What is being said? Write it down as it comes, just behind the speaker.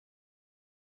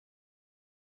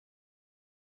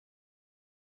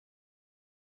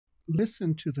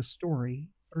Listen to the story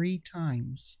 3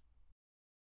 times.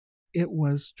 It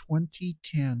was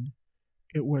 2010.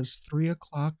 It was 3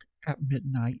 o'clock at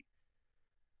midnight.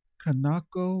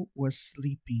 Kanako was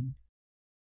sleeping.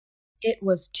 It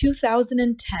was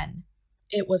 2010.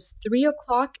 It was 3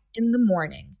 o'clock in the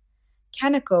morning.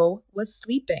 Kaneko was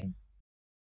sleeping.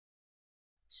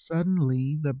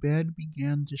 Suddenly, the bed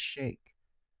began to shake.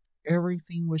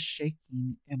 Everything was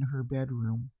shaking in her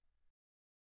bedroom.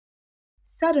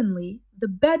 Suddenly, the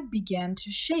bed began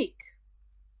to shake.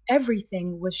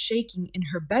 Everything was shaking in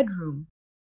her bedroom.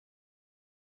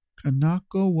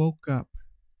 Kanako woke up.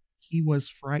 He was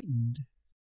frightened.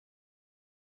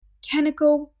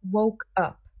 Kaneko woke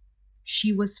up.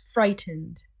 She was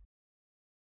frightened.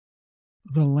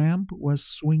 The lamp was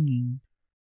swinging.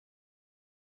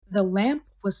 The lamp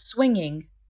was swinging.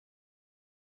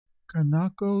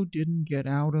 Kanako didn't get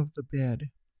out of the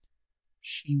bed.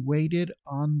 She waited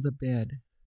on the bed.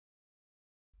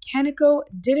 Kaneko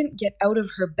didn't get out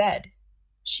of her bed.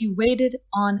 She waited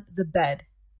on the bed.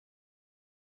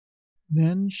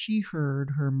 Then she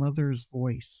heard her mother's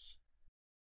voice.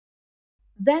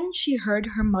 Then she heard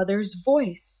her mother's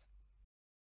voice.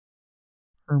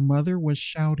 Her mother was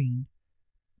shouting,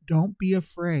 "Don't be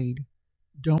afraid.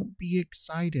 Don't be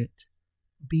excited.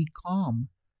 Be calm.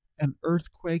 An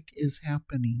earthquake is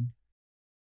happening."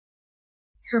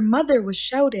 Her mother was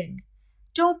shouting,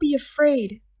 "Don't be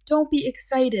afraid. Don't be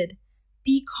excited.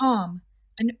 Be calm.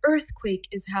 An earthquake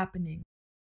is happening."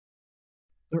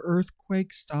 The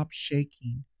earthquake stopped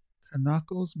shaking.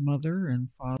 Kanako's mother and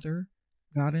father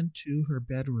got into her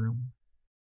bedroom.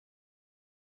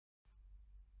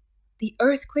 The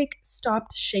earthquake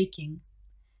stopped shaking.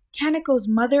 Kaneko's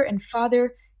mother and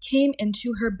father came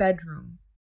into her bedroom.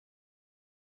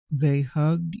 They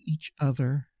hugged each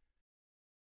other.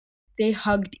 They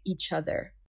hugged each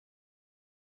other.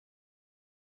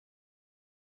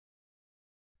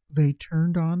 They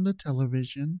turned on the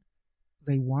television.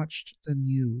 They watched the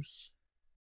news.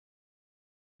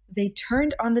 They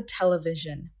turned on the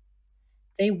television.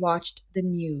 They watched the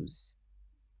news.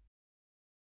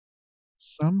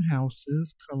 Some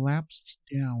houses collapsed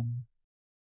down.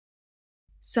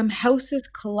 Some houses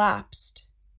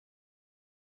collapsed.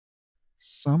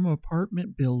 Some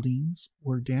apartment buildings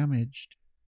were damaged.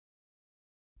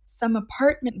 Some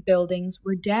apartment buildings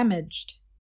were damaged.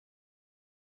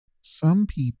 Some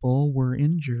people were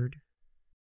injured.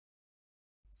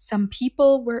 Some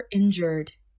people were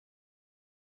injured.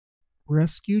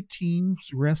 Rescue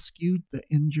teams rescued the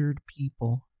injured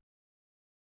people.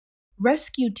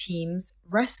 Rescue teams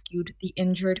rescued the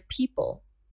injured people.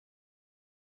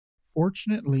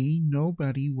 Fortunately,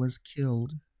 nobody was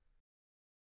killed.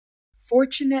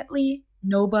 Fortunately,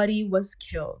 nobody was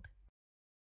killed.